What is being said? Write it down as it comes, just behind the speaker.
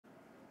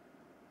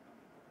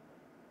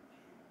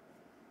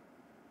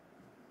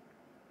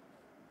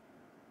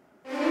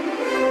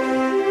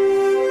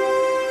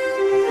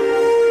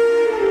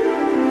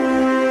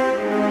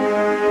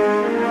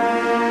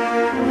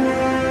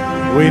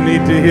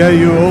need to hear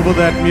you over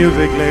that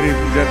music, ladies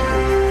and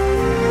gentlemen.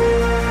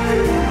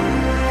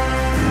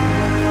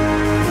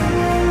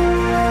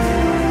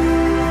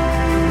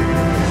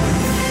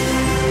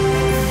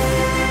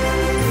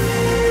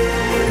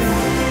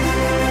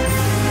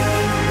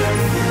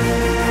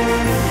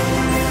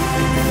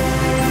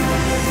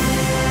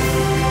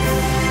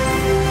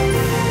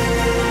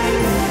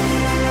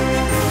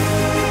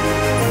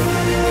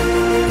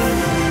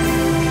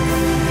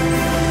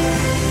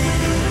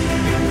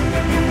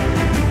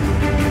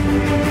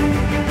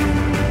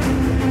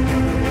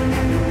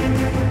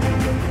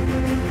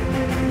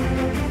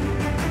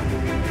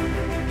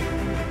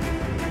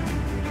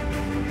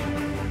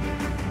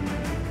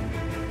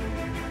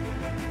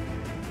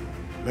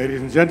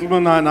 Ladies and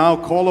gentlemen, I now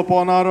call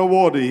upon our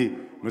awardee,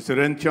 Mr.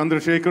 N.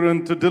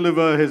 Chandrasekaran, to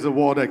deliver his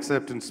award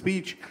acceptance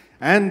speech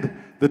and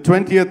the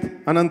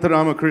 20th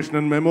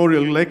Anantaramakrishnan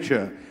Memorial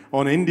Lecture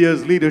on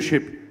India's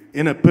leadership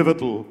in a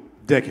pivotal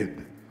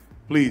decade.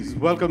 Please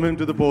welcome him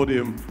to the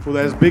podium with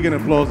as big an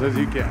applause as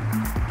you can.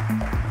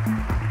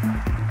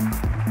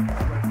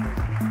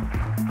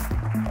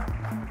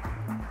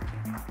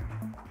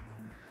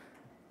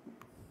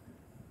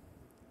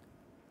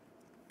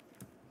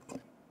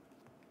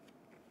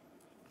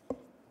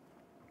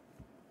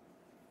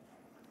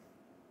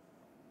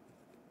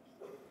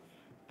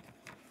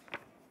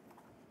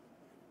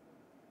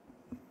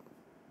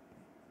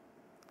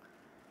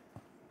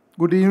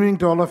 Good evening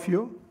to all of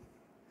you.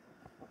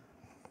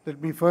 Let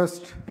me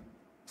first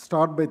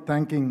start by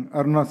thanking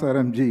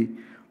Chandrasekaran ji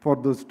for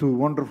those two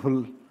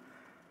wonderful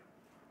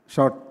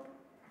short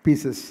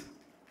pieces.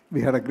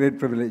 We had a great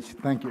privilege.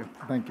 Thank you.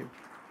 Thank you.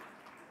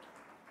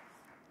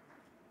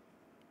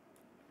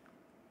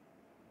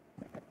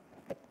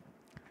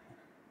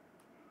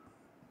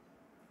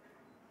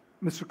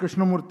 Mr.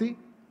 Krishnamurthy,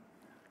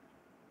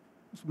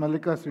 Ms.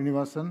 Mallika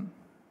Srinivasan,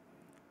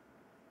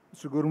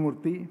 Mr.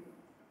 Gurumurthy,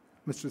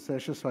 Mr.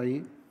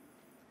 Seshasai,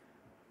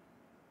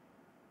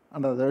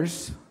 and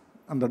others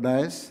on the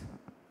dais,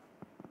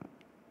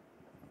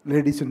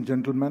 ladies and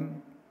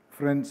gentlemen,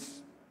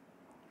 friends,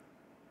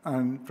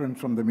 and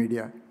friends from the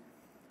media.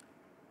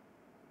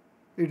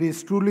 It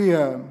is truly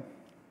a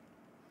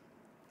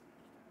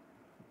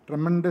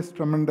tremendous,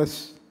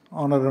 tremendous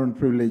honor and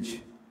privilege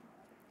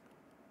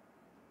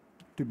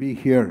to be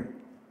here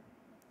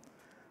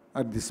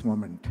at this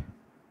moment.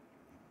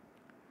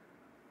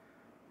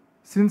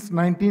 Since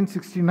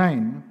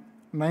 1969,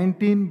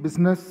 19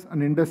 business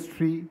and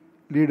industry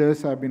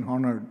leaders have been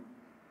honored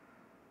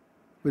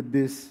with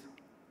this,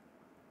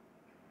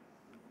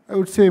 I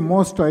would say,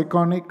 most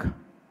iconic,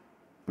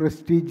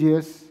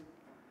 prestigious,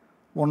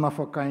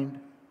 one-of-a-kind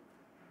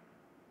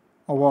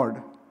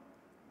award,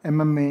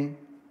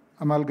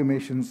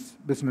 MMA-AMALGAMATIONS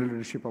Business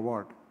Leadership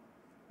Award,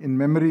 in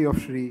memory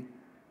of Sri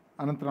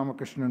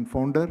Anantaramakrishnan,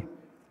 founder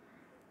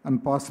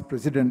and past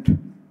president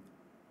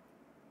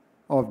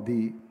of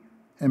the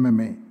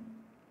MMA.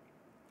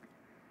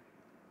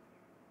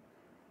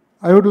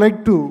 I would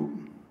like to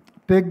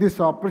take this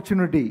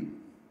opportunity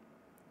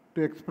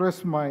to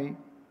express my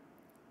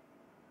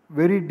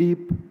very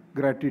deep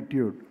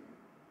gratitude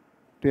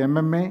to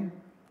MMA,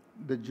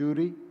 the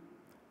jury,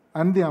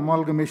 and the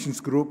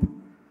Amalgamations Group,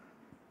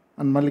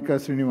 and Mallika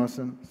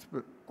Srinivasan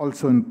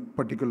also in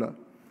particular,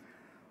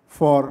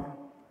 for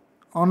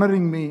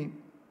honoring me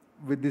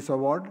with this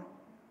award.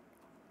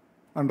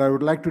 And I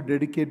would like to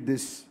dedicate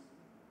this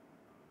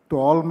to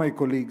all my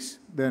colleagues,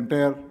 the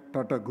entire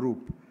TATA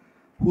group,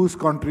 whose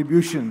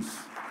contributions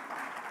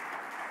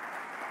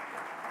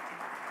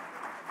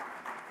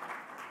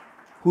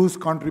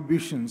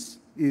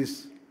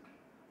is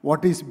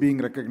what is being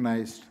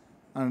recognized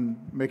and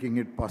making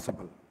it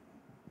possible.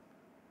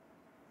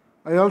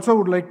 I also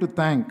would like to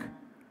thank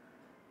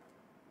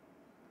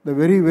the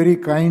very, very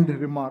kind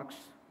remarks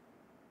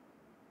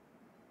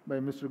by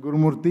Mr.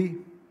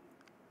 Gurumurthy,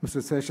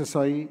 Mr.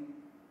 Seshasai,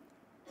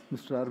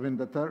 Mr. Arvind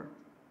Dattar,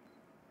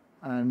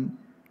 and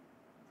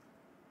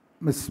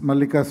Ms.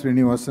 Mallika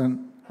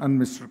Srinivasan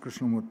and Mr.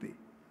 Krishnamurthy.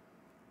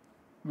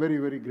 Very,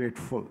 very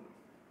grateful.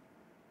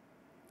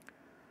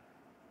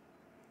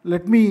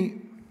 Let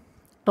me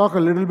talk a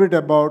little bit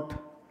about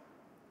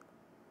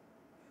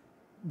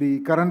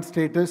the current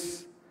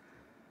status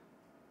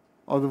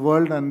of the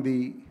world and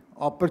the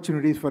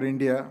opportunities for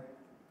India,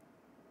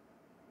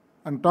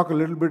 and talk a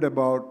little bit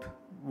about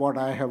what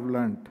I have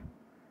learned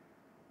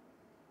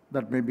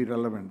that may be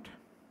relevant.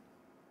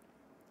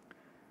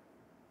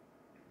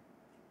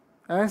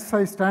 As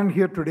I stand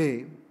here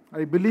today,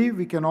 I believe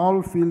we can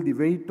all feel the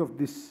weight of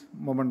this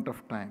moment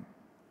of time.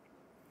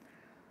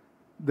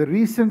 The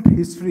recent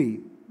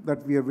history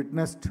that we have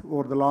witnessed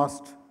over the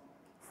last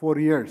 4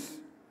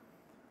 years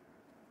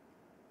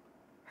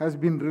has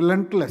been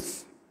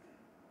relentless,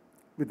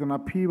 with an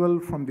upheaval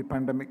from the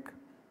pandemic,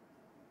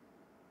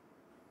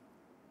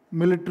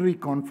 military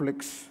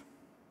conflicts,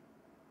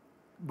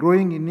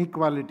 growing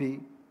inequality,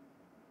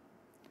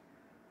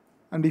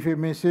 and if I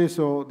may say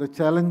so, the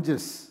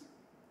challenges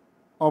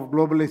of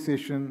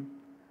globalization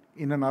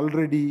in an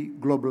already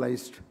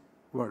globalized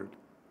world.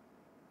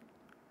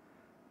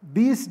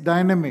 These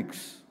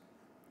dynamics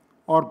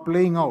or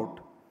playing out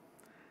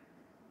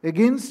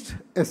against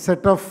a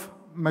set of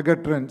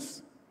megatrends,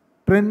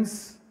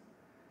 trends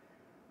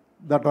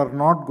that are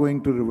not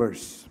going to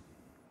reverse.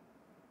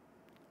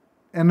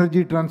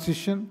 Energy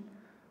transition,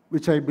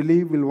 which I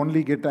believe will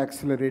only get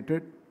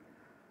accelerated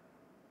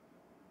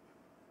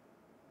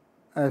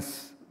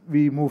as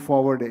we move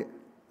forward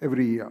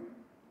every year.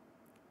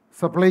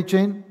 Supply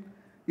chain,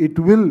 it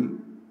will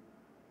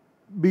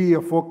be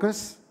a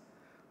focus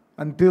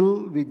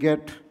until we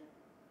get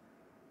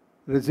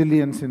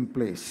resilience in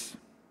place.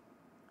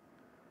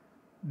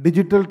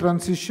 Digital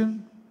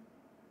transition,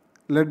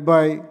 led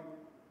by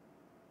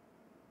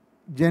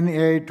Gen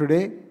AI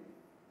today,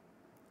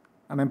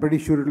 and I'm pretty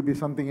sure it will be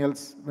something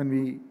else when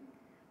we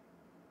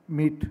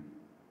meet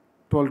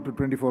 12 to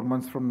 24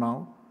 months from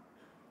now.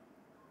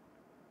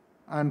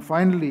 And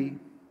finally,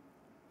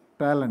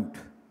 talent,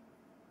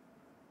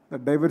 the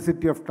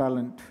diversity of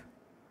talent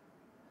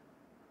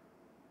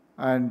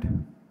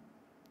and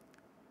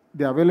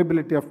the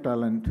availability of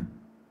talent,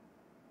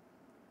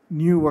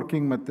 new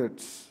working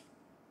methods,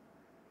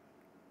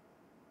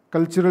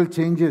 cultural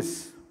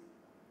changes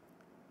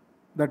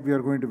that we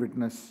are going to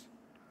witness.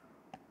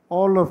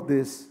 All of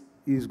this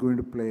is going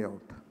to play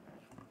out.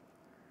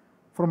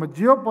 From a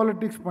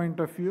geopolitics point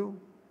of view,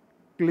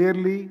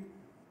 clearly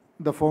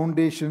the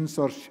foundations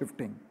are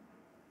shifting.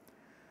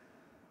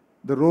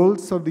 The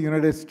roles of the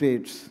United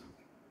States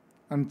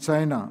and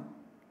China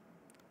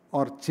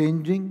are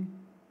changing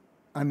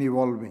and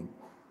evolving.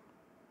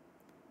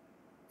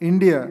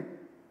 India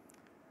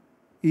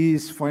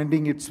is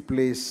finding its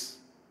place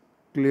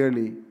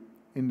clearly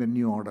in the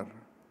new order.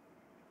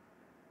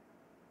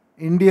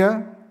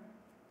 India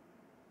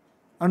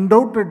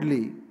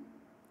undoubtedly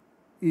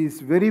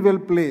is very well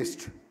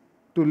placed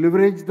to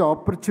leverage the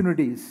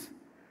opportunities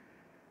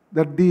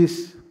that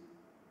these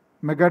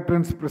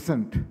megatrends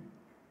present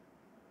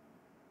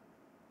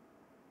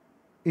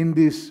in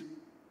this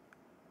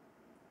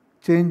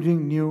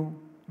changing new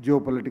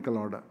geopolitical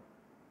order,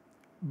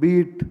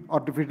 be it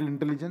artificial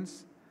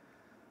intelligence,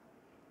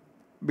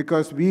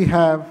 because we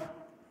have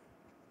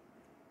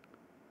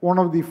one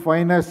of the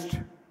finest,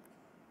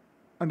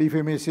 and if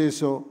I may say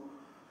so,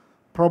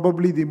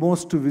 probably the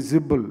most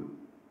visible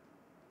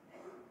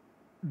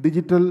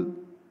digital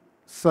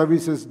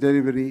services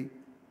delivery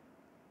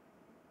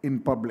in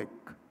public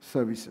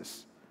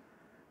services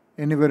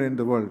anywhere in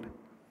the world.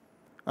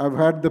 I've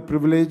had the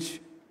privilege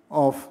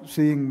of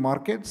seeing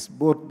markets,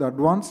 both the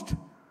advanced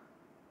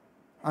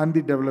and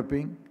the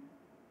developing.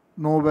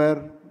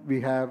 Nowhere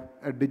we have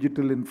a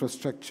digital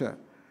infrastructure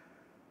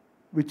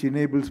which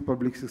enables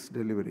public service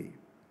delivery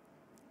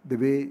the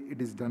way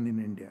it is done in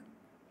India.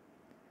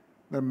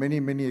 There are many,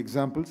 many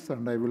examples,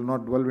 and I will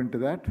not delve into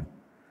that.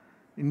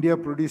 India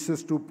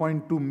produces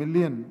 2.2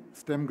 million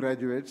STEM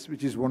graduates,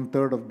 which is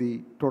 1/3 of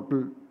the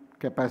total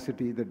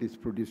capacity that is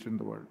produced in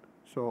the world.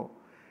 So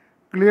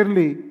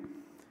clearly,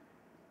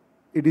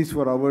 it is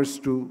for ours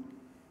to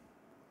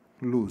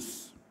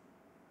lose.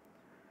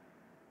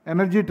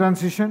 Energy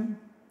transition,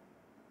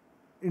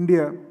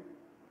 India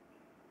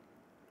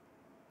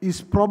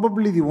is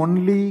probably the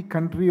only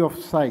country of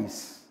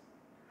size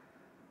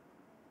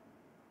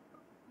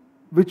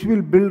which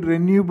will build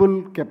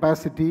renewable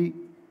capacity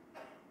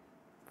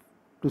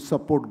to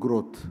support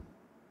growth.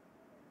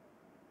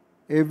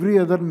 Every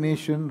other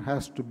nation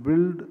has to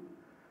build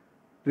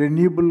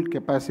renewable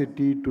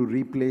capacity to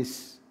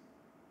replace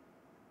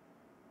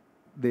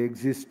the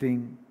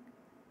existing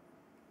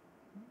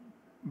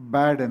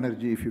bad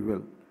energy, if you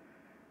will.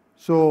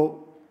 So,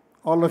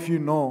 all of you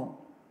know,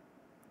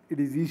 it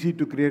is easy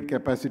to create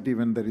capacity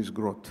when there is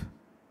growth,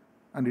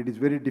 and it is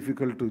very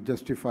difficult to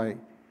justify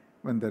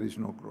when there is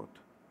no growth.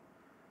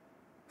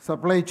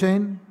 Supply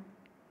chain,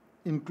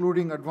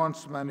 including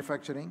advanced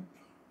manufacturing,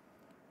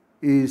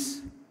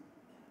 is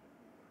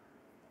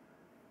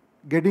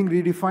getting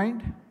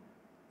redefined,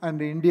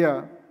 and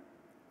India,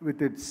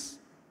 with its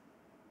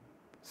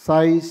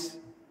size,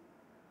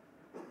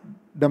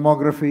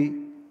 demography,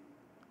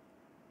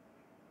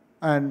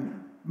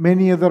 and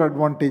many other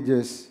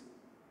advantages,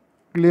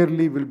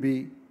 clearly will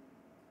be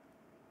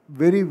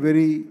very,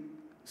 very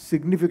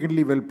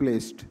significantly well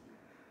placed.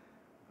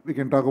 We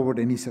can talk about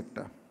any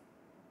sector.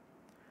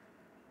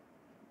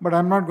 But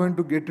I'm not going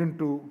to get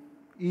into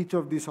each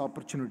of these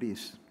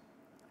opportunities.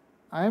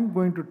 I am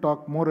going to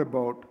talk more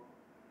about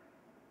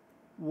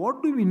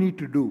what do we need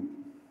to do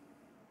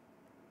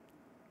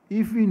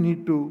if we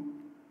need to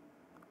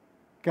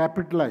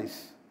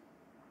capitalize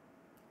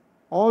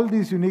all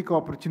these unique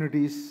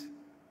opportunities,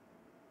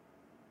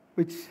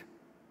 which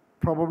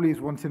probably is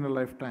once in a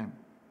lifetime.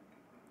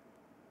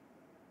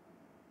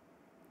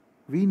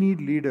 We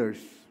need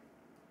leaders.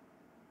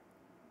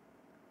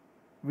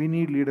 We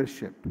need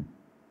leadership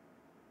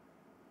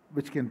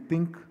which can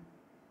think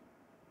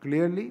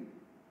clearly,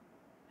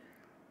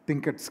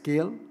 think at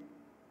scale,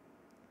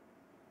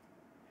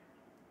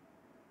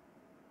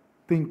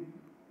 think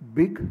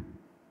big,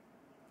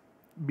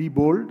 be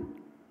bold,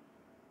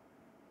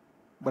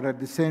 but at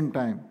the same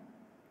time,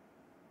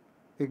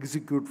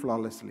 execute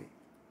flawlessly.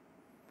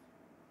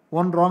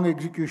 One wrong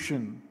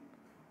execution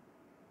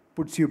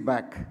puts you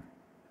back.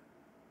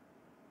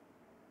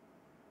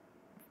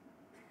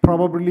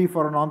 Probably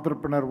for an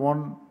entrepreneur,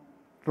 one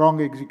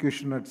wrong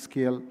execution at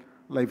scale,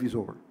 life is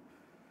over.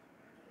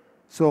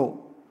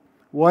 So,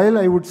 while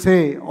I would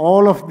say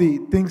all of the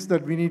things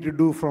that we need to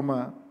do from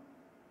a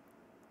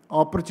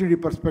opportunity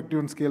perspective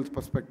and scales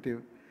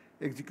perspective,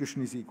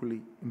 execution is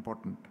equally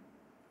important.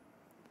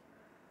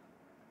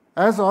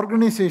 As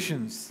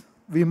organizations,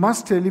 we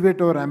must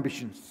elevate our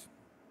ambitions,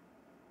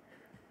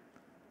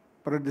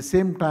 but at the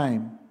same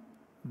time,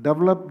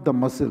 develop the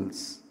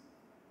muscles,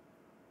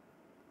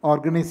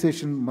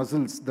 organization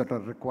muscles that are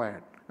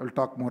required. I will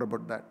talk more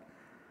about that.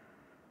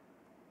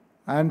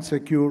 And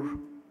secure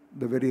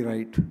the very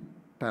right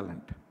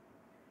talent.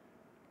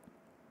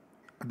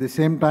 At the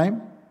same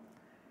time,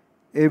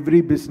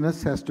 every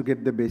business has to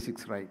get the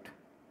basics right.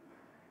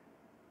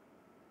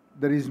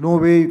 There is no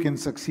way you can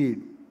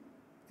succeed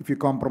if you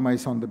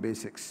compromise on the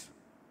basics.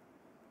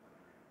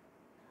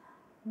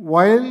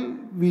 While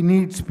we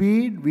need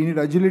speed, we need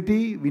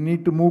agility, we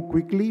need to move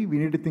quickly, we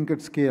need to think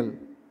at scale,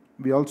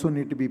 we also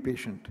need to be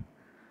patient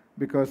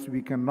because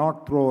we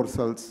cannot throw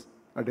ourselves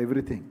at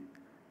everything.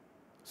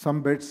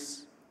 Some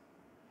bets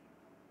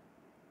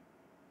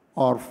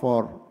are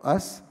for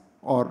us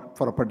or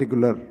for a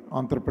particular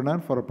entrepreneur,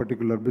 for a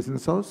particular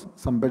business house.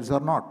 Some bets are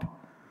not.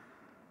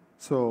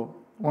 So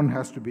one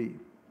has to be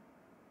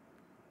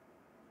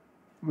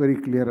very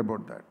clear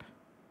about that.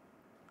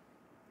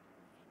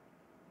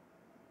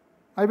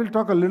 I will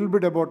talk a little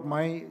bit about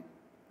my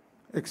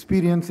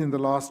experience in the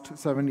last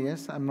 7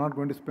 years. I'm not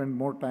going to spend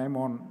more time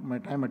on my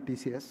time at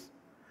TCS.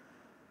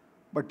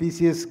 But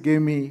TCS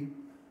gave me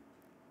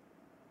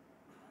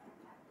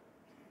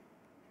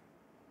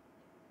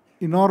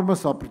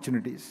enormous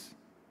opportunities.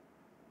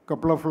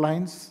 Couple of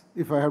lines,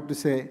 if I have to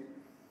say,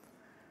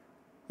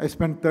 I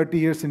spent 30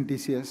 years in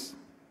TCS.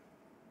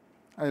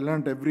 I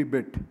learned every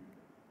bit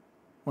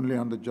only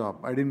on the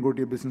job. I didn't go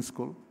to a business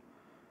school.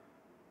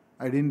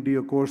 I didn't do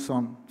a course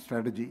on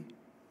strategy.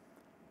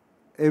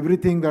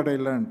 Everything that I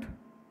learned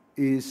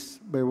is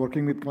by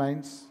working with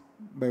clients,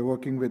 by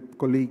working with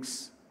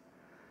colleagues,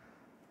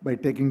 by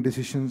taking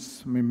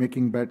decisions, by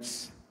making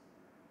bets.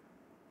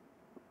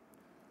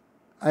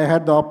 I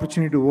had the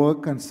opportunity to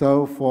work and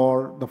serve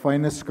for the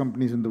finest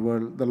companies in the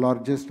world, the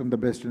largest and the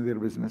best in their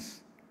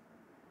business.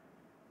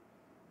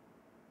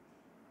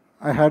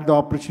 I had the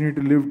opportunity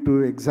to live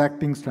to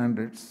exacting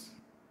standards.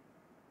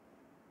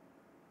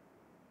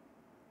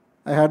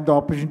 I had the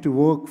opportunity to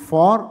work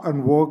for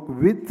and work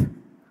with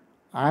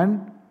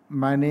and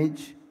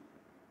manage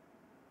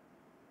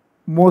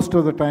most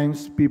of the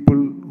times people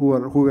who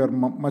were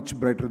much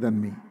brighter than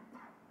me.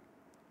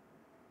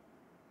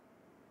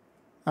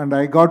 And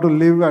I got to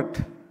live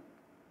at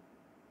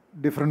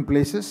different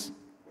places.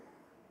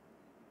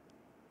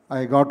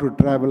 I got to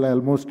travel. I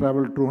almost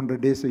traveled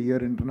 200 days a year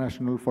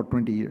international for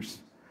 20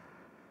 years.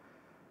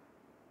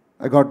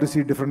 I got to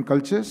see different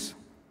cultures.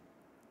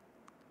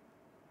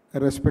 I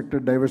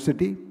respected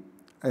diversity.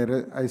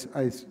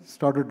 I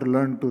started to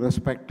learn to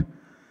respect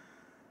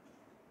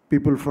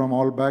people from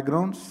all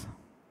backgrounds,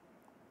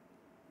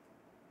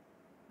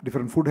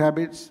 different food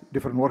habits,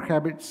 different work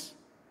habits.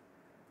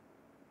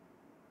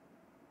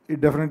 It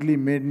definitely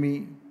made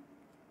me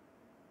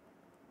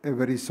a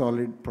very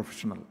solid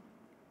professional.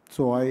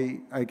 So I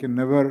can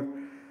never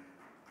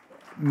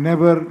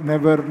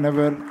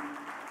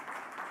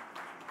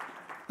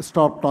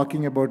stop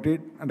talking about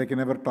it, and I can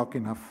never talk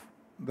enough.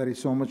 There is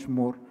so much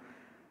more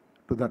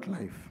to that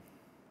life.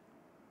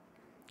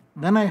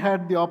 Then I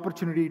had the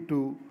opportunity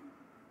to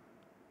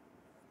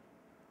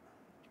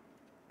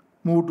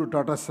move to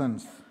Tata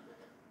Sons.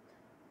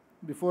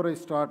 Before I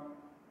start,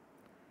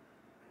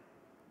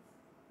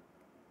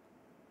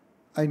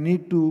 I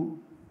need to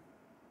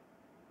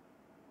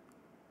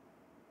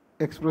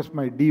express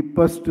my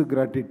deepest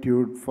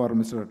gratitude for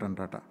Mr. Ratan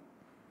Tata.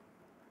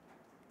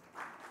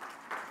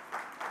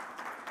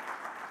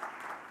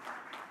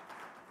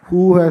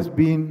 Who has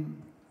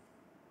been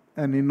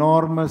an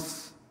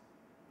enormous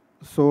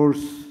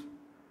source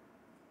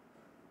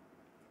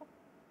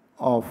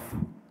of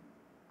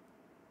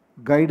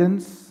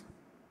guidance,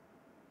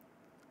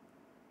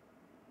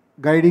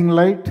 guiding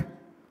light,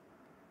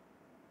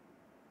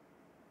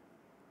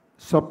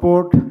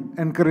 support,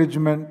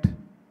 encouragement,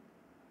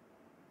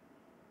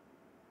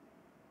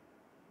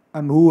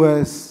 and who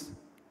has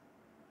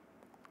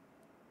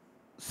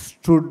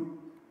stood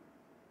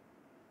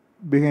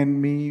behind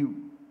me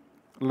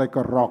like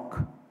a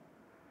rock,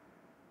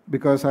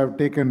 because I've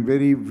taken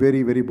very,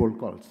 very, very bold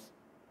calls.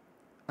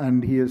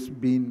 And he has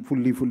been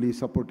fully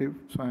supportive,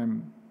 so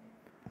I'm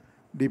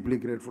deeply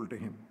grateful to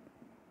him.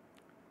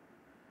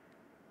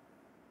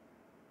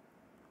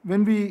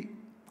 When we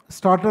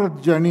started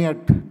the journey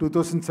at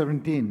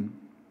 2017,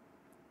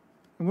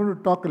 I'm going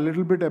to talk a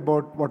little bit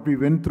about what we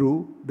went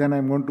through, then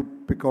I'm going to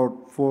pick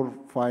out 4,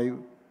 5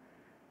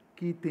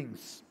 key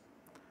things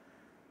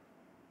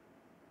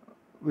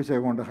which I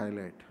want to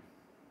highlight.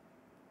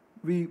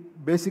 We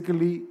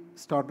basically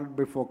started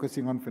by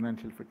focusing on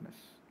financial fitness.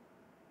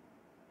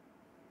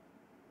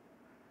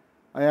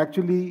 I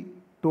actually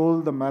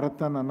told the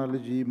marathon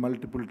analogy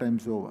multiple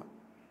times over.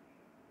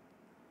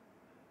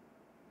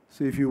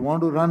 So if you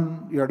want to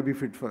run, you have to be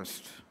fit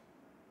first.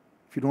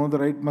 If you don't have the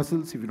right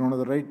muscles, if you don't have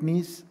the right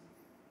knees,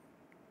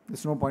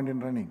 there's no point in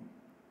running.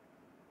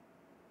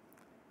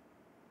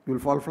 You will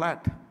fall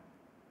flat.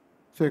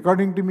 So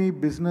according to me,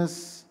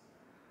 business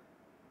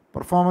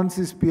performance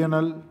is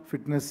P&L,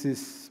 fitness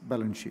is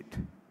balance sheet.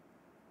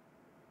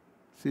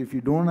 So if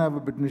you don't have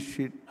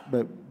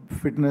a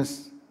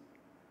fitness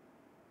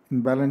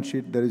in balance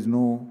sheet, there is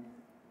no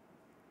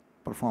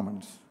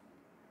performance.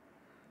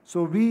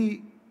 So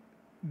we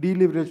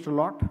deleveraged a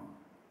lot,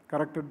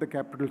 corrected the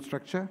capital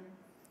structure.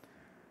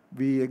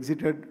 We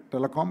exited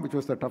telecom, which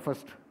was the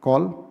toughest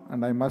call,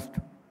 and I must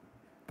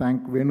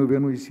thank Venu.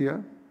 Venu is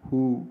here,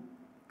 who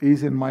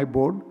is in my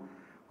board,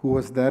 who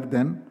was there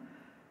then.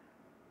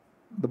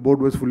 The board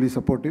was fully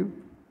supportive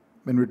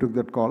when we took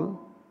that call.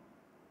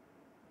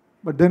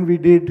 But then we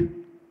did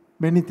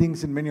many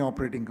things in many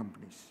operating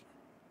companies.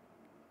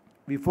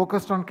 We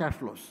focused on cash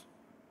flows.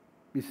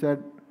 We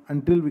said,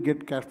 until we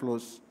get cash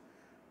flows,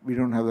 we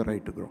don't have the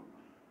right to grow.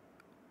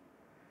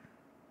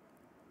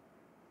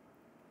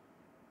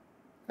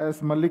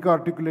 As Mallika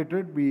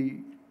articulated,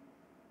 we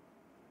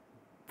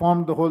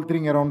formed the whole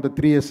thing around the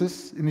 3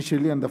 S's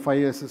initially and the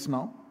 5 S's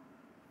now.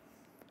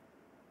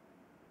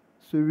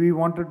 So we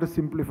wanted to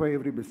simplify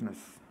every business.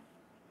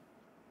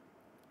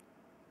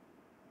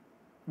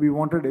 We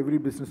wanted every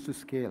business to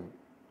scale.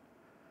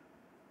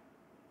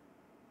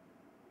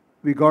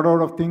 We got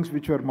out of things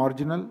which were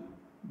marginal,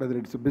 whether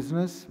it's a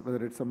business,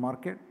 whether it's a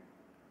market.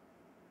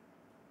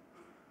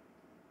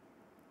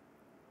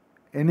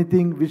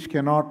 Anything which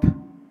cannot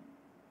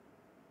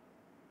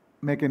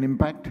make an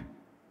impact.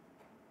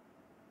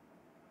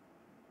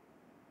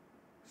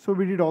 So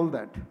we did all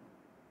that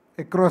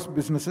across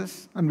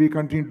businesses, and we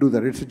continue to do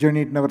that. It's a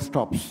journey, it never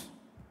stops.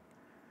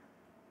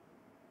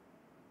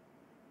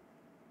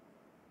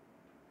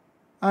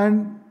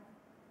 And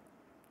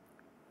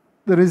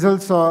the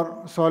results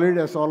are solid,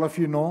 as all of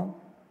you know.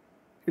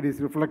 It is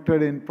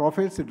reflected in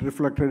profits, it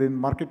reflected in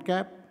market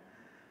cap.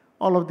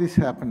 All of this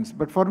happens.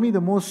 But for me,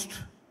 the most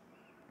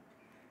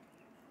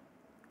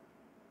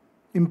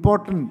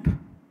important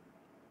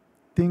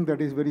thing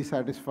that is very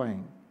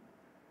satisfying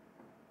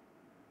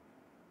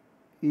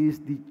is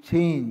the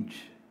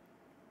change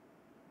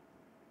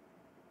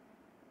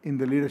in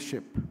the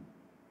leadership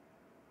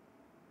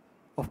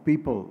of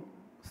people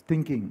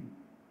thinking.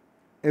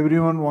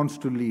 Everyone wants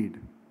to lead.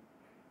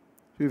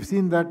 We've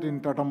seen that in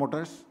Tata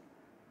Motors.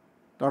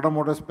 Tata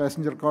Motors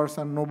passenger cars,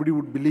 and nobody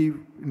would believe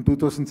in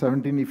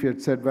 2017 if you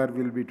had said where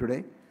we'll be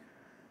today.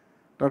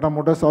 Tata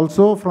Motors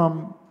also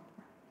from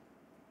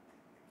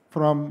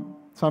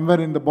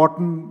somewhere in the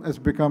bottom has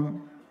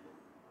become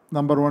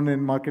 #1 in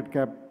market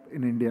cap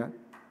in India.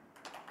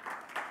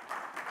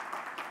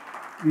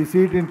 We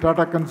see it in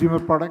Tata Consumer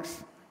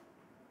Products.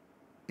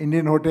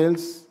 Indian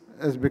Hotels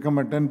has become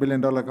a $10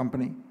 billion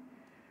company.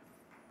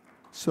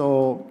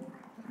 So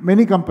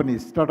many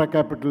companies, Tata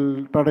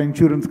Capital, Tata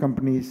Insurance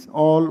companies,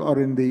 all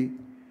are in the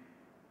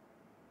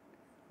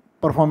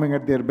performing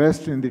at their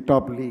best in the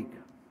top league.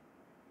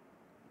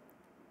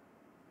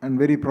 And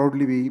very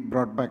proudly we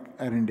brought back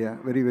Air India,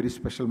 very, very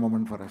special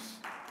moment for us.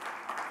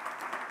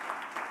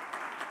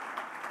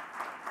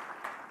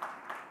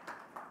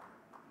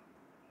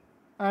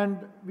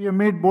 And we have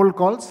made bold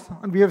calls,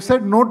 and we have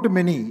said no to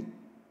many,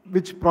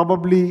 which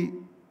probably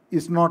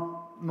is not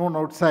known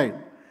outside.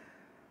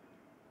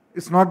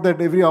 It's not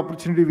that every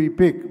opportunity we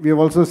pick, we have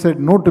also said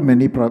no to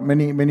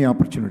many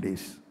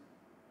opportunities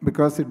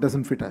because it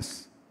doesn't fit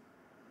us.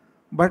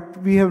 But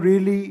we have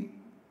really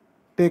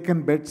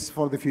taken bets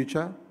for the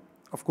future.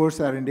 Of course,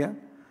 Air India.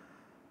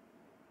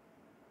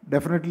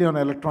 Definitely on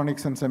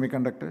electronics and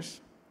semiconductors.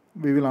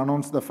 We will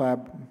announce the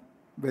fab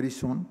very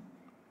soon.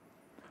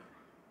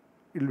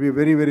 It will be a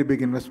very, very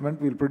big investment.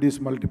 We will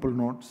produce multiple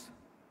nodes.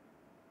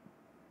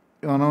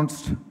 We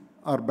announced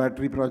our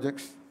battery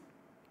projects.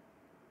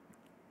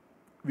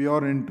 We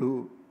are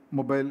into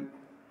mobile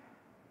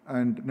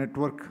and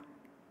network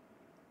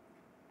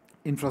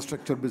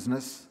infrastructure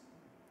business.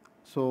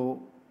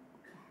 So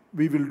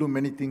we will do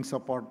many things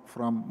apart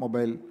from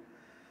mobile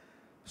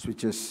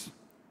switches.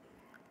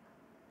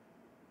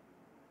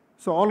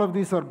 So all of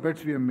these are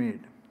bets we have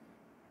made.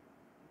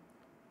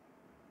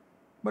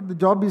 But the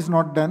job is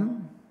not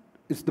done.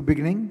 It's the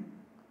beginning.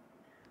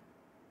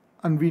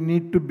 And we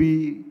need to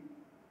be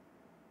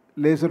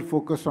laser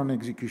focused on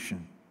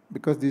execution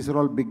because these are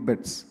all big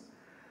bets.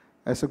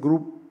 As a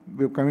group,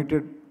 we've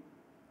committed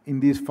in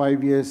these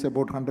 5 years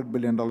about $100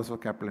 billion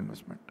of capital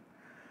investment.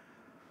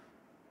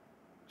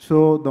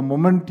 So the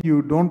moment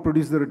you don't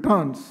produce the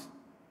returns,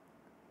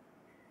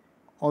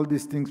 all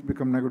these things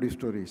become negative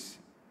stories.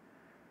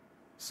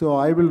 So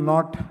I will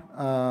not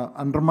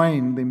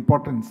undermine the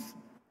importance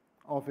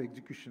of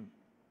execution,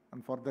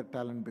 and for that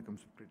talent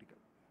becomes critical.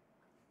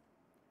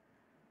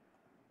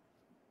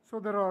 So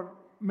there are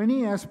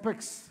many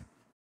aspects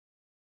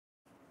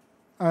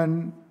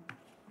and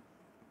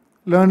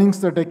learnings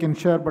that I can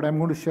share, but I'm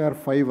going to share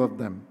 5 of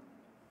them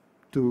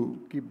to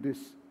keep this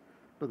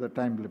to the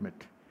time limit.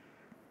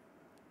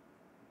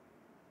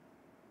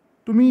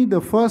 To me,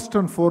 the first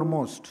and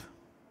foremost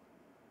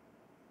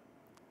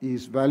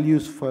is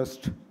values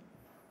first,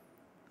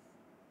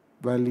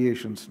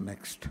 valuations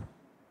next.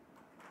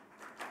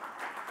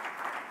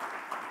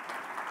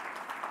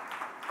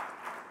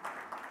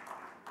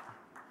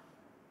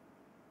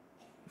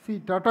 See,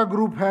 Tata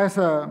Group has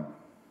a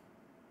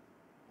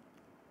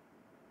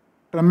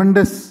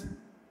tremendous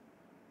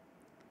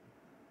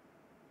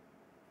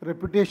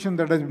reputation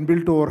that has been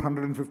built over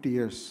 150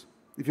 years.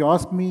 If you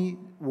ask me,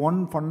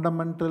 one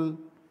fundamental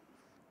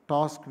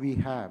task we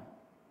have,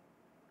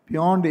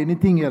 beyond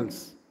anything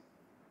else,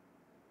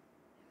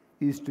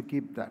 is to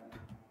keep that.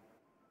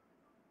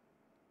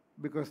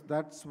 Because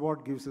that's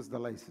what gives us the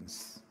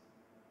license.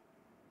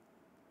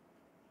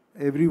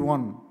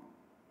 Everyone,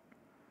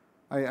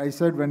 I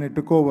said when I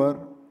took over,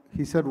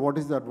 he said, what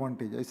is the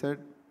advantage? I said,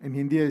 in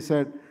Hindi I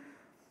said,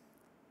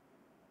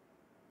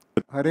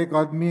 हर एक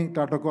आदमी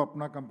टाटा को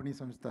अपना company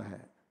समझता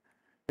है.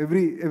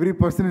 Every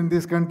person in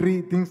this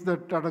country thinks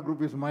that Tata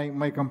Group is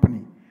my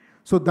company.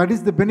 So that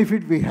is the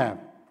benefit we have.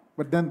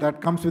 But then that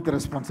comes with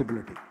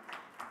responsibility.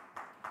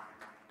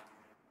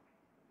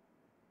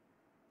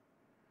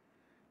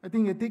 I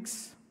think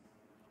ethics,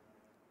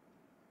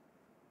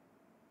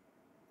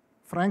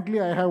 frankly,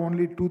 I have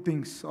only two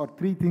things or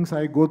three things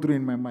I go through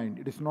in my mind.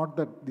 It is not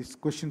that these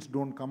questions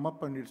don't come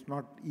up and it's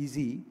not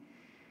easy.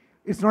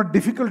 It's not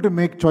difficult to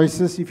make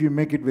choices if you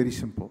make it very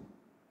simple.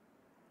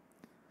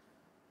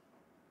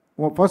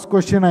 Well, first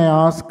question I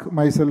ask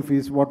myself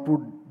is, what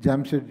would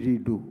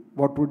Jamshedji do?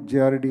 What would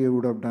JRDA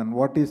would have done?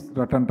 What is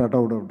Ratan Tata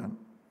would have done?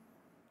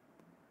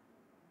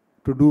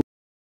 To do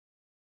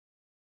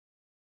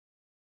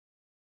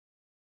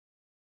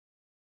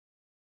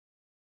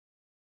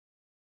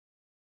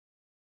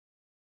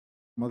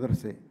mother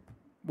say?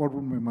 What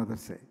would my mother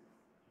say?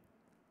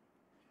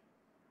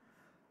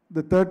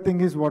 The third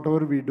thing is, whatever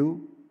we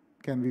do,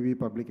 can we be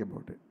public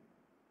about it?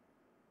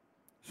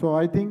 So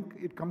I think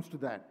it comes to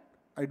that.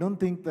 I don't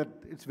think that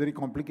it's very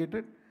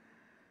complicated.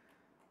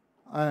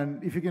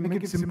 And if you can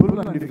make it simple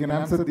and if you can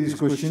answer these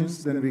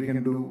questions, then we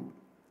can do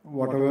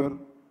whatever.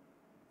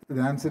 If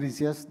the answer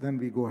is yes, then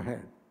we go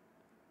ahead.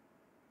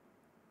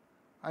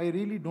 I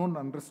really don't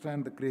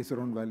understand the craze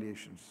around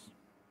valuations.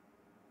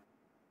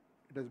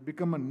 It has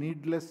become a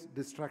needless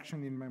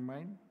distraction in my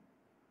mind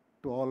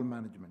to all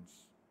managements.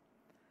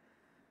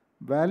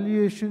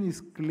 Valuation is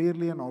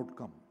clearly an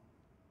outcome.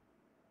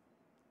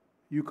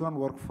 You can't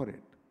work for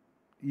it.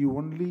 You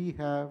only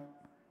have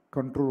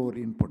control over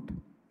input.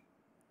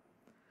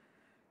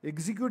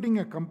 Executing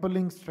a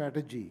compelling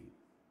strategy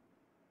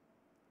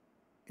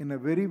in a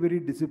very, very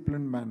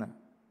disciplined manner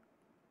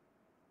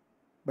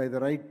by the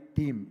right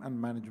team and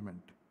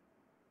management,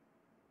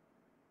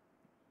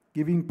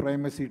 giving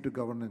primacy to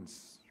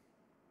governance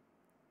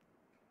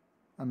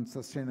and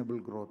sustainable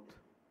growth,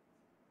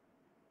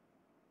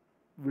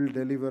 will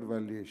deliver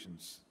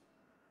valuations.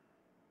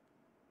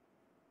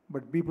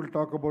 But people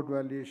talk about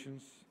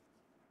valuations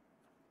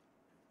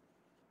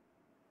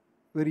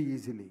very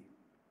easily.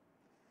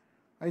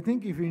 I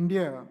think if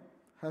India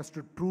has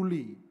to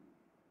truly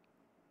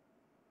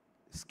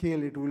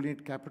scale, it will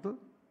need capital.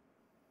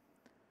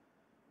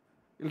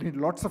 It will need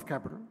lots of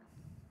capital.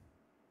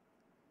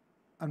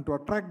 And to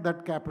attract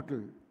that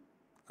capital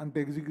and to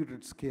execute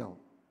at scale,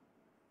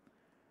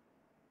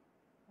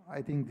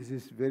 I think this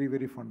is very,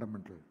 very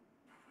fundamental.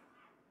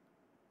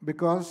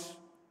 Because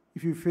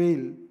if you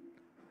fail,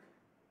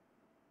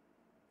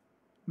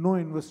 no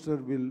investor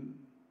will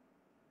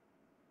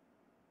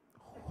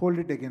hold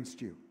it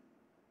against you.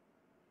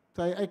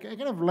 So I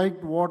kind of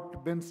liked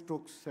what Ben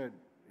Stokes said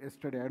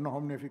yesterday. I don't know how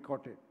many of you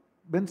caught it.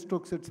 Ben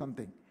Stokes said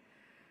something.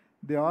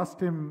 They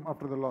asked him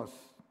after the loss,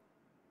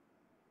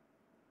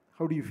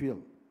 how do you feel?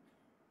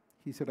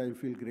 He said, I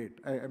feel great.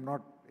 I'm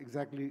not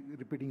exactly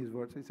repeating his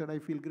words. He said, I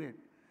feel great.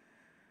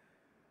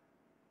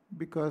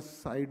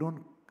 Because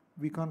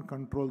we can't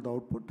control the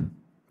output,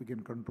 we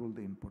can control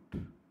the input.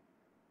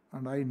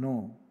 And I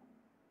know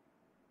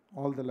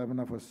all the 11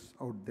 of us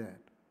out there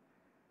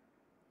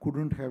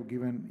couldn't have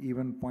given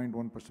even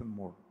 0.1%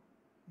 more.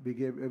 We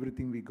gave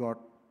everything we got.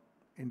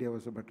 India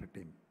was a better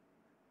team.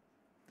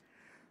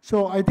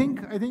 So I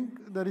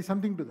think there is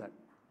something to that.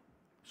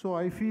 So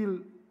I feel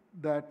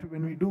that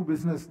when we do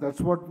business,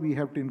 that's what we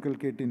have to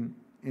inculcate in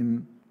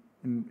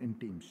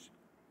teams.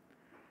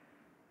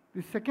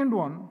 The second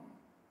one,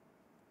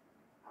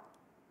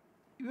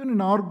 even in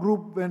our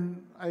group,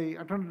 when I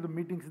attended the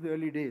meetings in the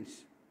early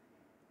days,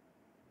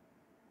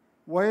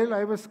 while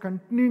I was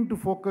continuing to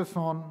focus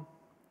on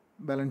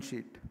balance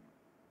sheet,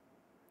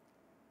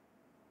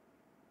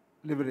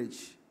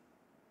 leverage,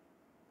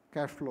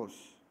 cash flows,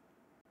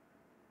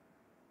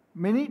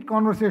 many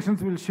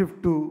conversations will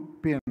shift to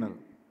P&L.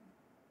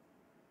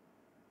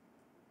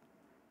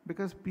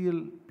 Because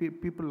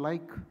people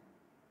like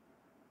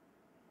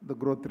the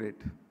growth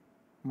rate.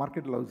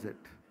 Market loves it.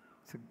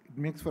 It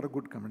makes for a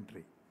good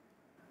commentary.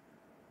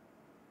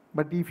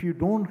 But if you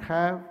don't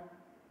have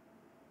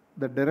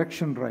the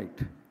direction right,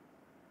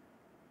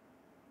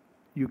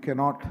 you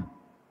cannot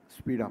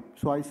speed up.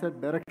 So I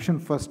said direction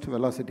first,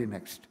 velocity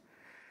next.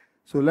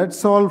 So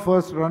let's all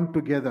first run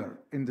together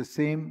in the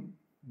same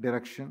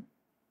direction.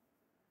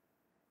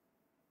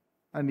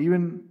 And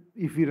even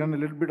if we run a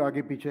little bit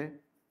aage piche,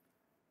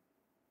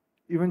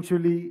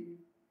 eventually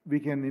we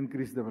can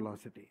increase the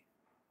velocity.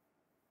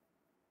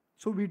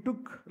 So we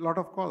took a lot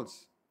of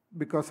calls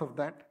because of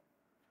that.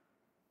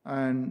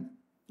 And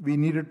we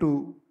needed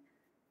to,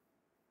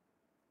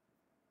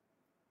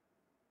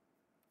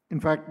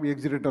 in fact, we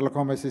exited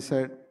telecom, as I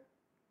said.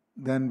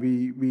 Then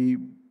we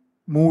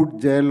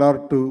moved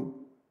JLR to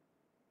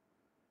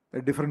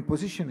a different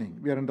positioning.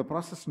 We are in the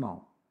process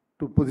now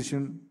to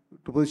position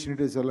it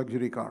as a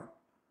luxury car.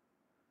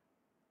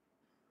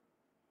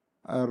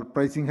 Our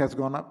pricing has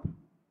gone up.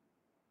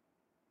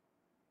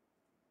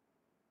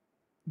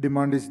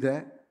 Demand is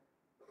there,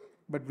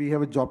 but we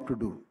have a job to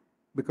do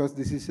because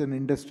this is an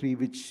industry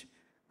which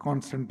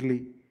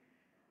constantly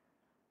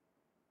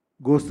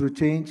goes through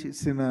change.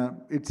 It's in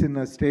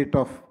a state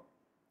of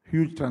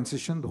huge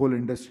transition, the whole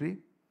industry.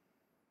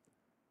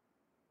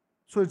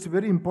 So it's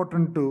very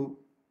important to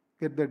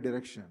get that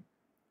direction.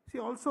 See,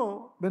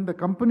 also, when the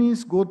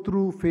companies go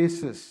through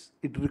phases,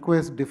 it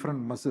requires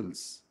different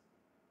muscles.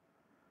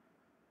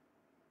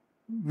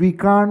 We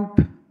can't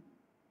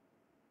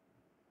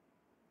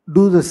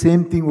do the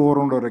same thing over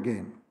and over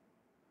again.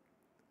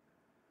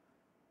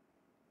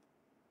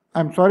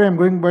 I'm sorry, I'm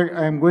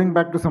going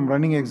back to some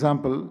running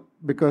example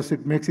because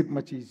it makes it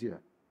much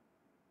easier.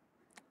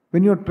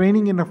 When you're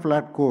training in a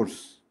flat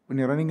course, when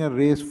you're running a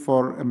race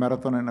for a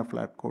marathon and a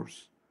flat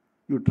course,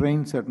 you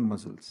train certain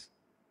muscles.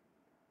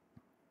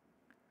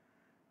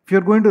 If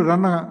you're going to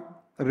run a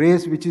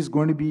race which is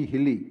going to be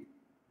hilly,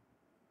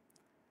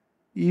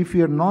 if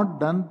you're not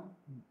done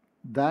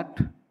that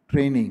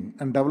training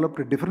and developed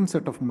a different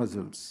set of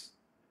muscles,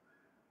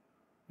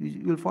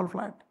 you'll fall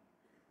flat.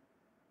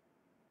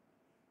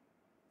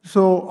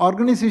 So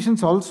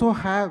organizations also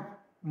have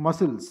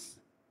muscles.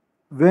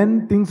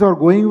 When things are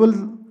going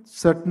well,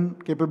 certain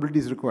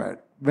capabilities required.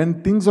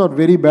 When things are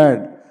very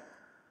bad,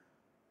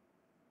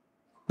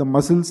 the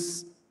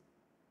muscles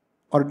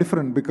are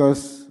different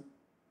because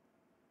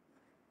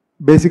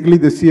basically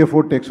the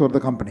CFO takes over the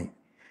company.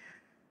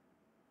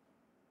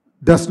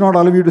 Does not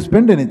allow you to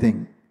spend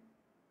anything.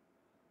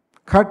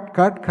 Cut,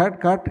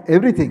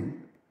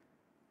 everything.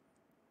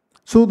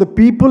 So the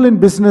people in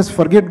business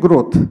forget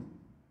growth.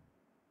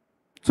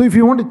 So if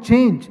you want to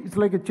change, it's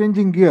like a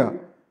changing gear.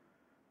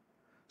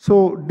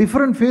 So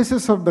different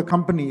phases of the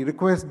company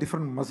requires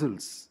different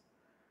muscles.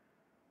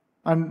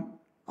 And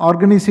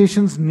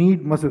organizations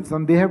need muscles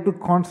and they have to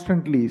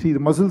constantly, see, the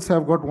muscles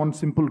have got one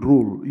simple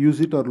rule, use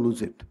it or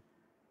lose it.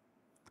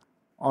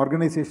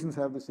 Organizations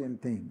have the same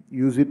thing,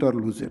 use it or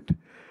lose it.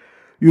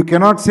 You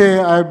cannot say,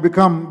 I've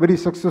become very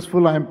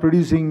successful, I'm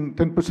producing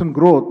 10%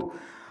 growth,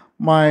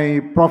 my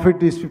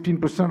profit is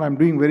 15%, I'm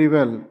doing very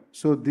well.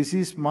 So this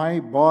is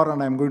my bar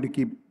and I'm going to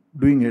keep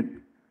doing it.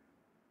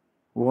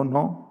 Oh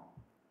no.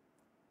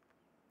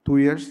 2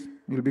 years,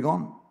 you'll be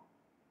gone.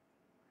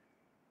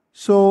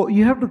 So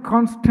you have to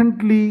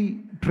constantly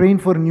train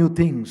for new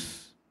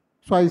things.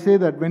 So I say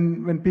that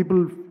when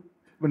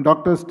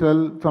doctors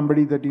tell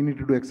somebody that you need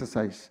to do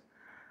exercise,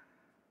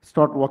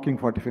 start walking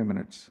 45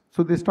 minutes.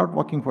 So they start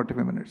walking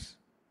 45 minutes.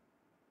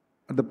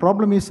 But the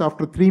problem is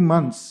after 3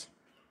 months,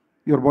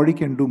 your body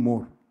can do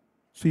more.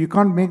 So you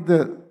can't make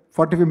the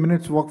 45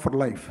 minutes walk for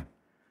life.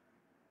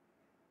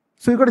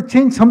 So you've got to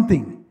change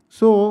something.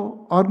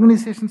 So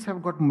organizations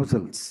have got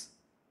muscles.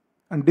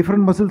 And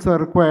different muscles are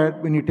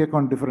required when you take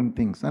on different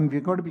things. And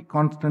we've got to be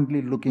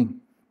constantly looking.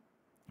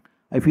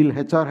 I feel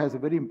HR has a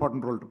very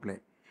important role to play.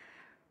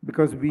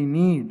 Because we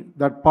need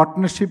that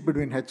partnership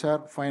between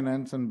HR,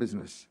 finance, and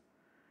business.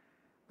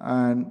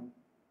 And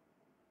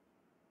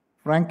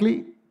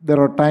frankly, there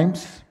are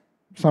times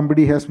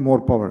somebody has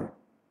more power.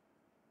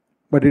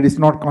 But it is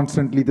not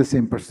constantly the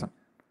same person.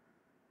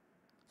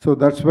 So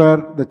that's where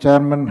the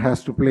chairman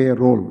has to play a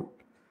role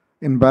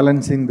in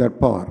balancing that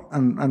power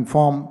and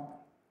form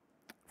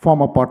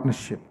a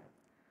partnership.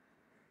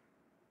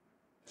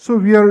 So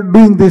we are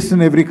doing this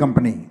in every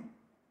company.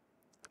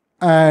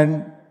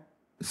 And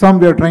some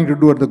we are trying to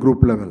do at the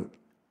group level.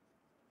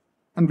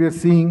 And we are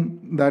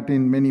seeing that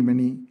in many,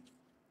 many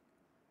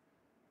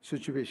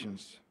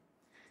situations.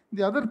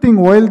 The other thing,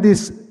 while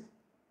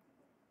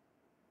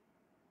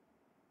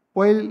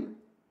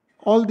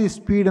all this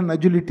speed and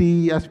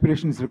agility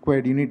aspiration is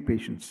required, you need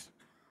patience.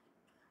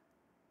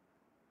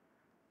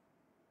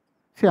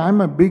 See,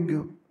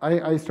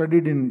 I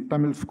studied in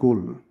Tamil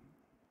school.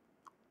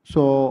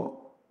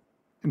 So,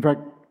 in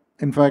fact,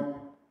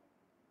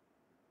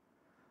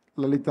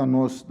 Lalita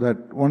knows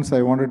that once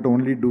I wanted to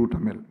only do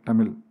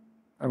Tamil.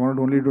 I wanted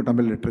to only do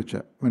Tamil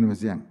literature when I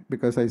was young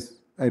because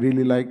I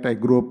really liked, I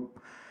grew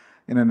up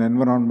in an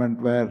environment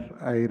where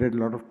I read a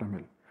lot of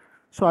Tamil.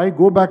 So I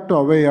go back to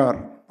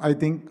Avayar, I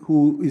think,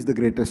 who is the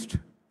greatest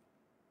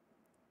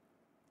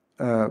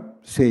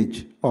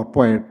sage or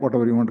poet,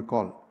 whatever you want to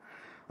call.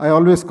 I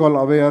always call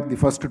Avayar the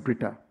first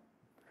Twitter.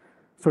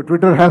 So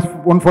Twitter has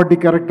 140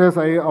 characters.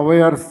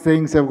 Avayar's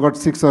sayings have got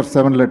 6 or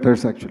 7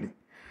 letters actually.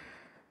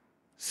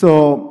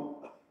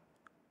 So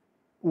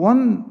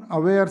one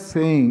aware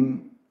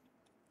saying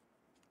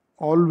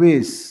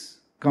always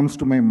comes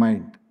to my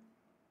mind.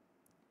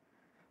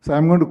 So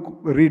I'm going to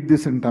read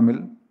this in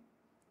Tamil.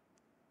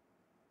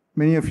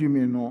 Many of you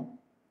may know.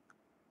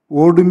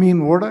 Odu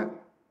mean oda,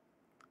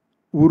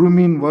 uru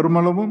mean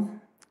varumalavum,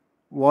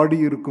 vadi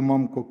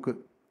irukumam kokku.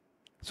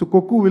 So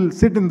kokku will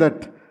sit in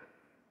that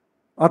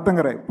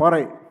Athangarai,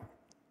 Parai,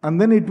 and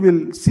then it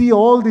will see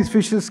all these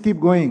fishes keep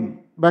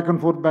going back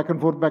and forth, back and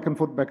forth, back and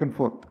forth, back and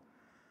forth.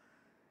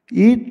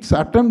 Its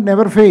attempt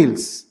never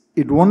fails.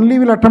 It only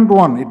will attempt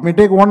one. It may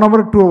take 1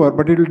 hour, 2 hours,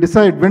 but it will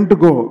decide when to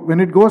go. When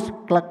it goes,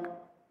 clack,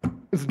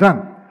 it's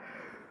done.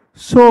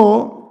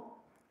 So,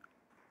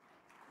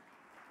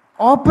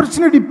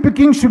 opportunity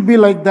picking should be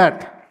like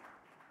that.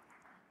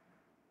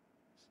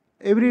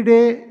 Every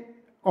day,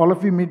 all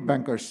of you meet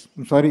bankers.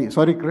 I'm sorry,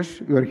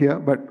 Krish, you are here,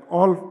 but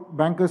all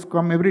bankers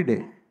come every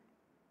day.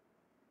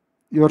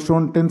 You are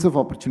shown tens of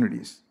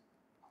opportunities.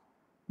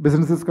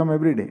 Businesses come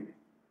every day.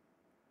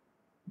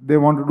 They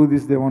want to do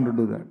this, they want to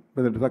do that,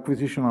 whether it is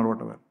acquisition or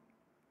whatever.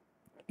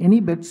 Any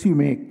bets you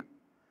make,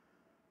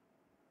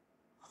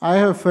 I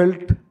have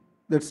felt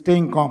that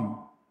staying calm.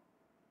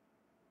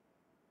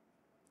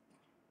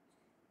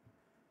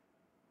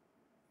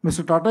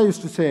 Mr. Tata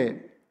used to say,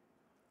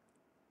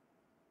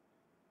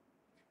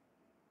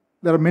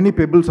 there are many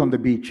pebbles on the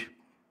beach,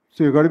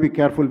 so you've got to be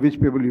careful which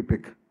pebble you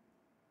pick.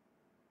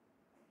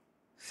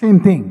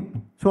 Same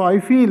thing. So I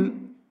feel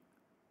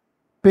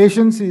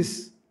patience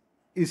is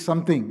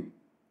something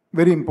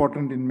very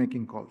important in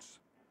making calls.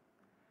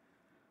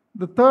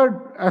 The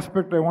third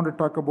aspect I want to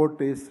talk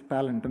about is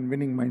talent and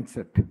winning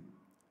mindset.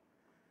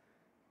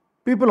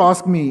 People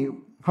ask me,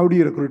 how do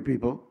you recruit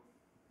people?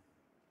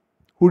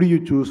 Who do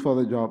you choose for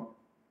the job?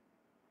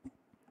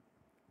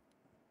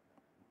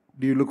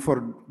 Do you look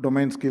for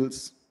domain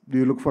skills? Do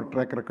you look for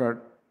track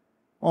record?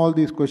 All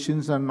these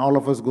questions, and all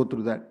of us go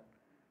through that.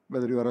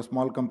 Whether you are a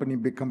small company,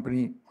 big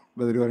company,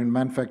 whether you are in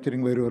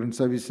manufacturing, whether you are in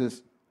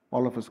services,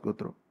 all of us go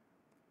through.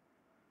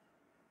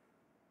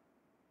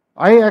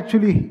 I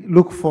actually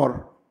look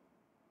for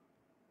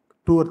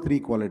 2 or 3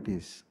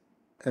 qualities: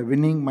 a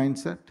winning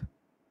mindset,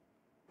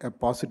 a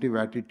positive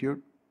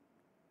attitude,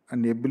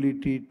 and the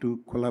ability to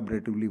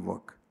collaboratively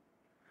work.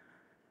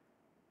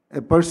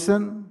 A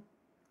person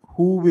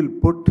who will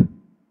put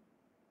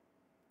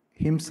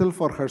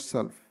himself or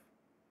herself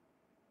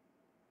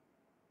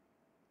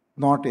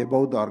not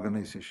above the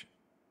organization.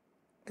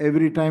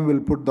 Every time will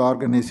put the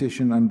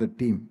organization and the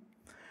team.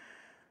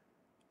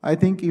 I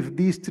think if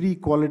these 3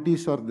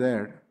 qualities are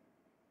there,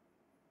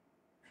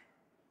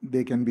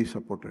 they can be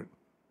supported.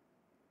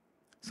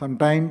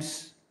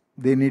 Sometimes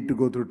they need to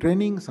go through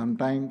training,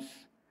 sometimes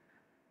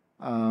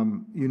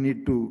you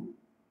need to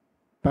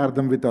pair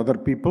them with other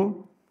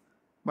people.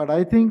 But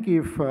I think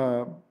if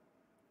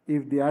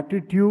the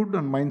attitude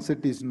and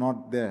mindset is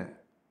not there,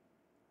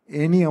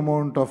 any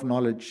amount of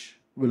knowledge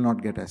will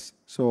not get us.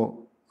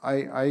 So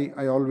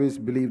I always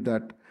believe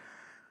that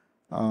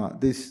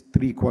these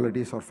 3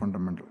 qualities are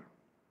fundamental.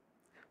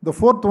 The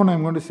fourth one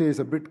I'm going to say is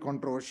a bit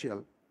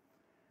controversial.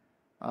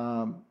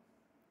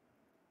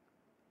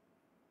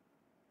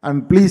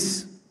 And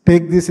please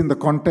take this in the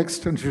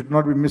context and should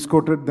not be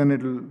misquoted,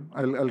 then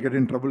I'll get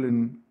in trouble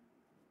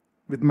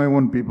with my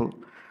own people.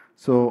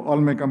 So all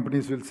my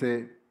companies will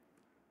say,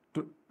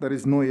 there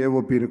is no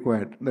AOP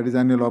required, that is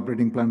annual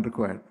operating plan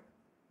required.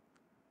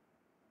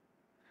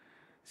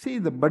 See,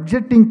 the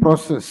budgeting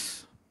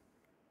process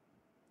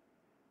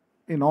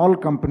in all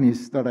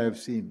companies that I have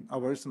seen,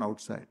 ours and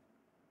outside,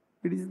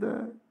 it is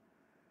the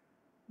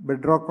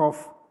bedrock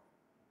of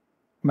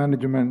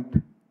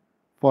management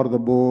for the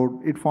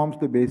board. It forms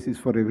the basis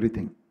for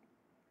everything.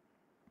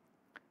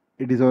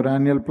 It is our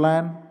annual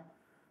plan.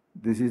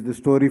 This is the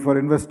story for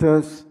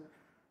investors.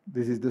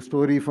 This is the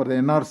story for the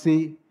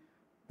NRC.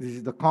 This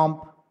is the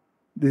comp.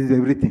 This is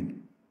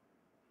everything.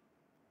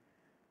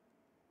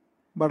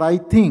 But I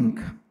think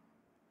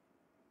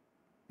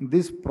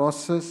this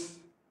process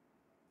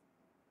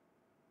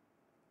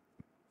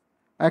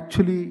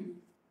actually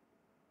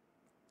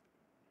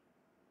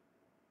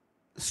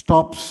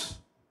stops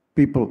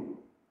people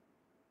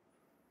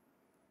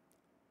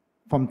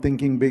from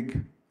thinking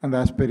big and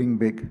aspiring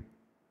big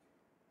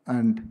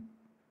and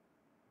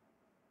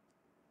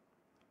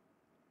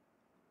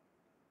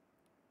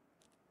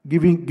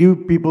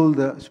give people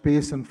the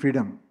space and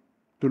freedom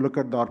to look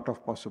at the art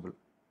of possible.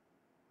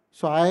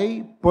 So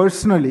I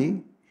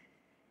personally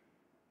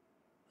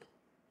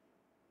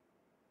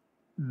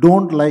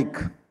don't like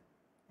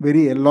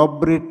very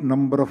elaborate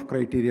number of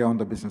criteria on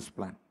the business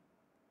plan.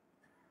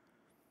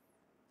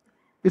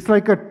 It's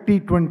like a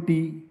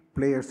T20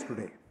 players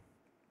today.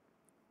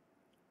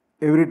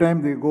 Every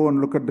time they go and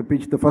look at the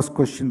pitch, the first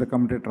question the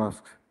commentator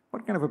asks,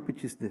 what kind of a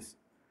pitch is this?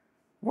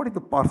 What is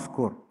the par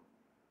score?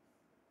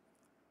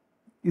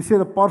 You say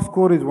the par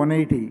score is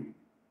 180.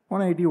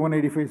 180,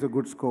 185 is a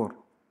good score.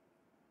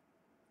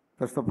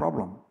 That's the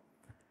problem.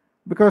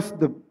 Because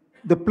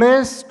the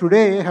players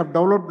today have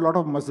developed a lot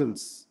of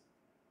muscles.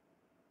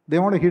 They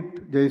want to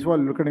hit,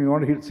 Jaiswal, look at him, you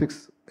want to hit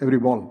 6 every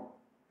ball.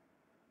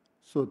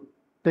 So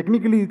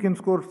Technically, you can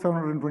score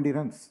 720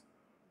 runs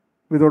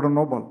without a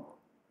no ball.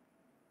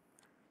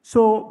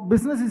 So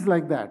business is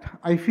like that.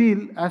 I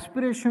feel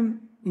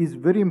aspiration is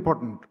very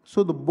important.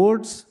 So the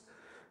boards,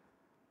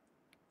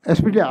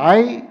 especially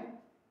I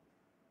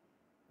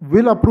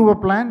will approve a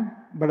plan,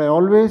 but I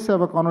always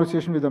have a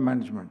conversation with the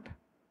management.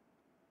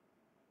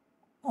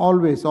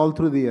 Always, all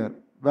through the year.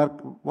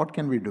 What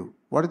can we do?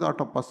 What is the art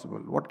of possible?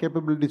 What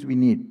capabilities we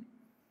need?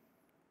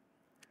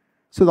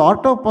 So the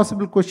art of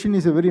possible question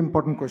is a very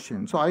important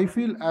question. So I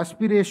feel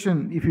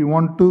aspiration, if you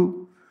want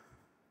to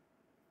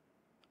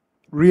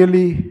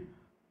really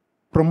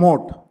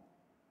promote,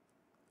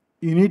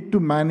 you need to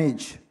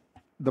manage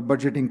the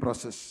budgeting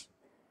process.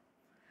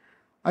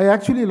 I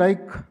actually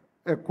like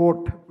a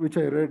quote which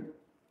I read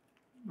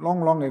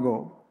long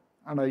ago,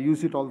 and I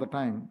use it all the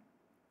time.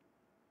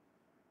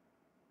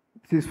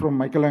 This is from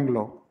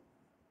Michelangelo.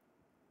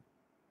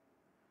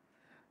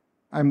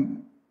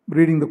 I'm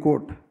reading the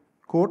quote.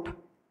 Quote,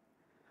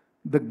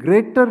 the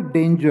greater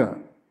danger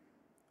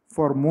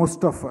for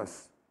most of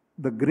us,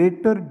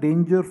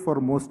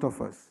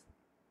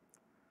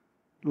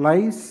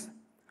 lies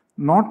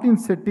not in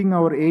setting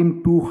our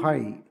aim too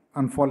high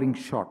and falling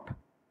short.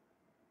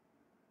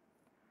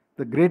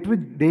 The greater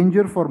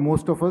danger for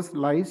most of us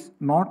lies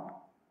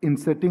not in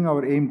setting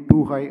our aim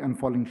too high and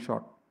falling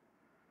short,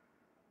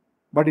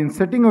 but in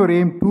setting our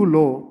aim too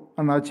low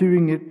and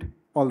achieving it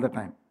all the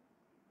time.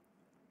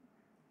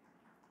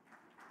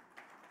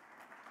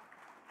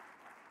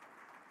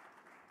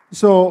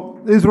 So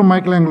this is from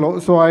Michelangelo.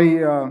 So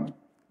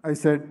I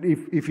said,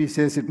 if he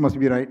says it must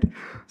be right.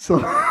 So,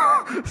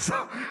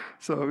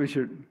 so we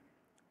should.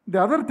 The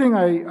other thing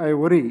I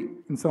worry,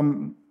 in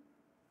some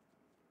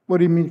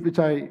worry means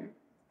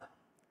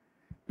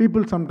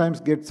people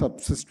sometimes get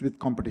obsessed with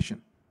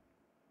competition.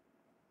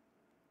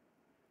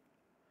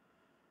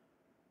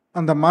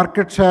 And the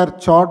market share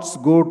charts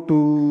go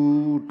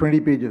to 20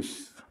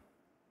 pages.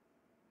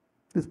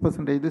 This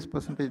percentage, this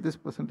percentage, this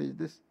percentage,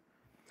 this.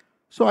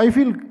 So I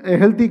feel a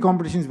healthy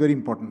competition is very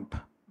important,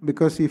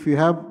 because if you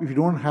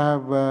don't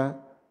have a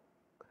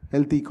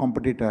healthy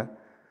competitor,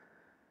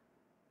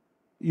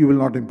 you will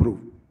not improve.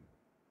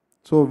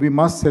 So we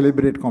must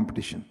celebrate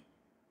competition.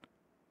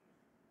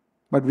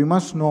 But we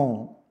must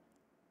know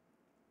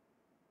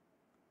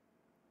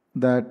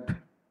that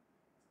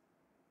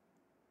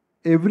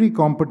every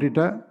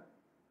competitor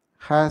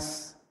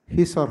has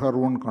his or her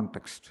own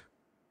context.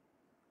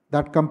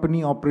 That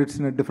company operates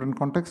in a different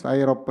context.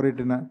 I operate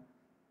in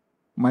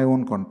my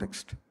own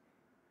context.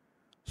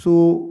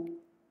 So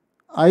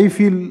I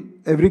feel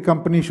every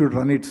company should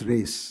run its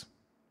race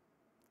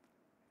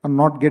and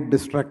not get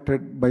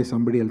distracted by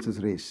somebody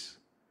else's race.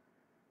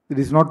 It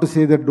is not to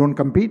say that don't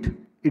compete.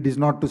 It is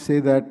not to say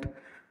that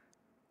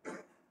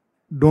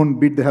don't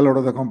beat the hell out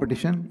of the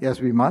competition. Yes,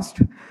 we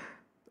must,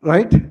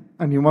 right?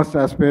 And you must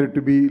aspire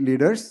to be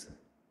leaders.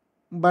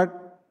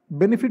 But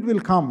benefit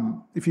will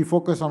come if you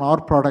focus on our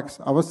products,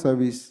 our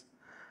service,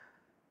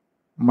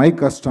 my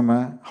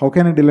customer, how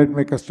can I delight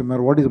my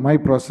customer, what is my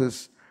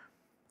process,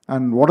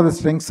 and what are the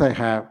strengths I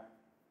have,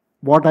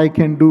 what I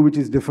can do which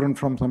is different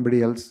from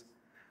somebody else,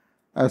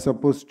 as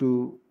opposed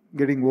to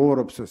getting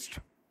over-obsessed.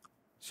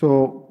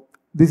 So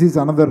this is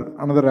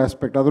another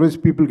aspect. Otherwise,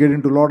 people get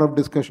into a lot of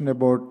discussion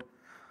about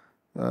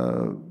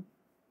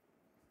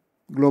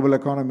global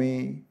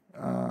economy,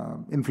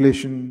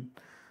 inflation,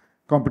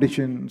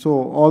 competition. So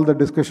all the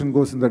discussion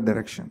goes in that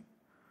direction.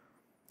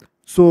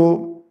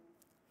 So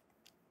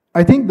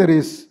I think there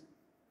is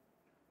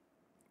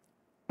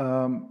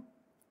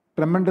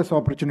tremendous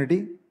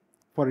opportunity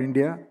for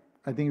India.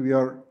 I think we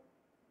are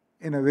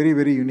in a very,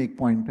 very unique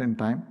point in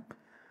time.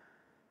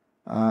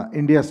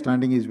 India's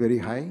standing is very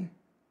high.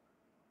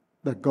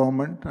 The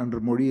government under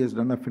Modi has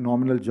done a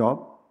phenomenal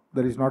job.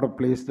 There is not a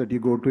place that you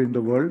go to in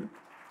the world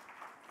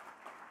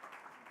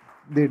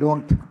they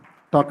don't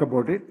talk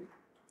about it.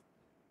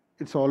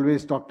 It's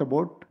always talked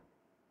about.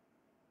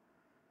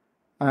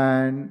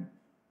 And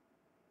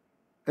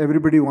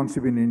everybody wants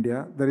to be in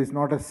India. There is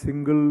not a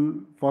single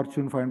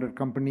Fortune 500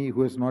 company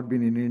who has not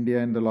been in India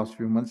in the last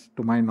few months,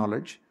 to my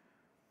knowledge.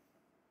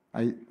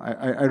 I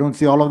don't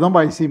see all of them,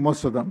 but I see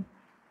most of them.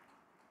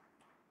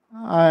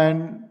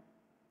 And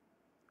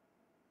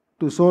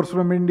to source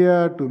from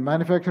India, to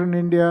manufacture in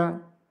India,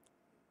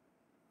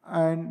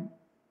 and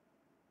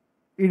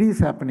it is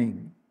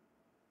happening.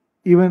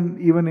 Even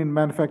in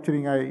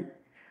manufacturing, I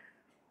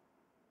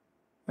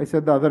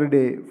said the other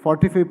day,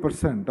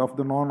 45% of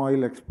the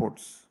non-oil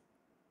exports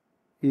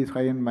is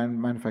high-end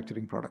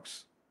manufacturing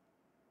products,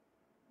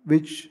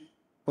 which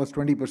was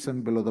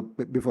 20%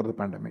 before the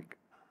pandemic.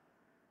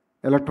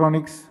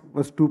 Electronics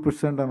was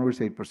 2% and now it's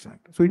 8%.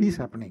 So it is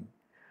happening.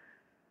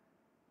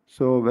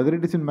 So whether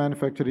it is in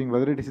manufacturing,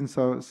 whether it is in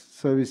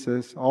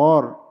services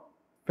or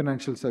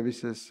financial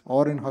services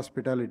or in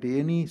hospitality,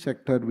 any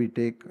sector we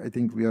take, I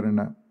think we are in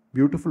a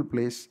beautiful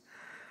place.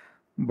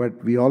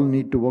 But we all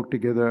need to work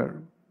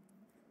together.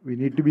 We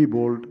need to be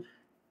bold,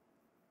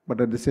 but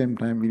at the same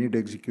time, we need to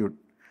execute.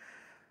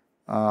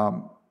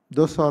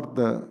 Those are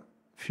the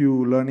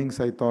few learnings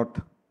I thought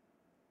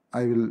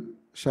I will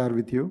share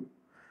with you.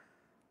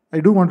 I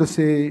do want to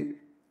say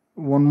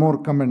one more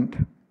comment.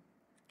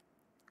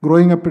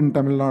 Growing up in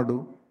Tamil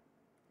Nadu,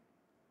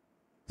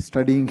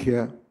 studying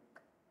here,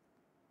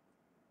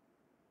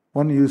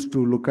 one used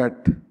to look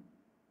at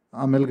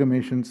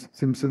Amalgamations,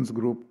 Simpsons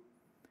Group,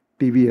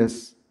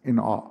 TVS in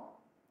awe.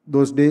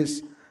 Those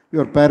days,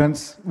 your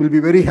parents will be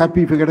very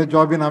happy if you get a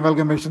job in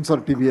Amalgamations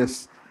or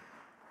TVS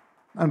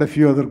and a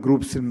few other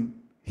groups in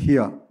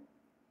here.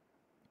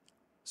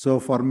 So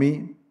for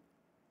me,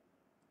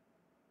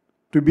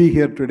 to be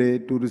here today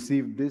to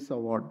receive this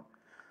award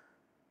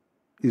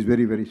is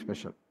very, very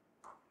special.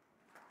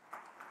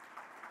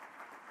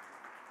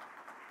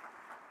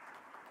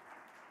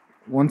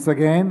 Once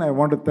again, I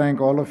want to thank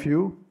all of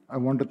you. I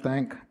want to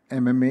thank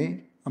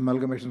MMA,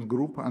 Amalgamations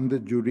Group and the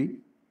jury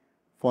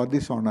for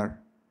this honor.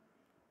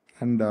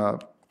 And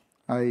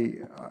I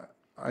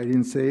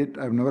didn't say it,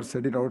 I've never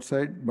said it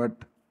outside, but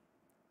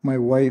my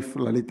wife,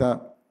 Lalita,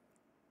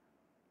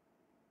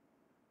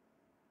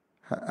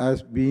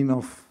 has been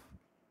of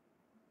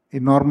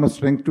enormous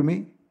strength to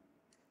me.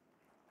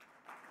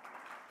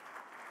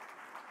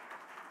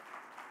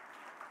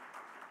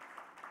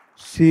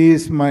 She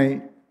is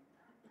my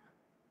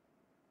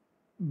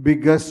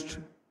biggest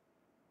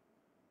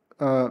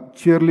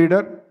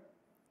cheerleader,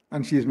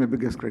 and she is my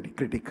biggest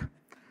critic.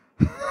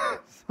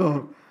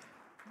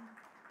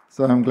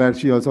 So I'm glad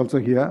she is also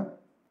here.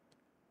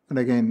 And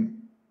again,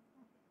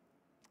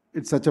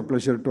 it's such a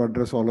pleasure to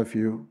address all of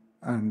you,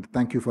 and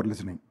thank you for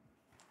listening.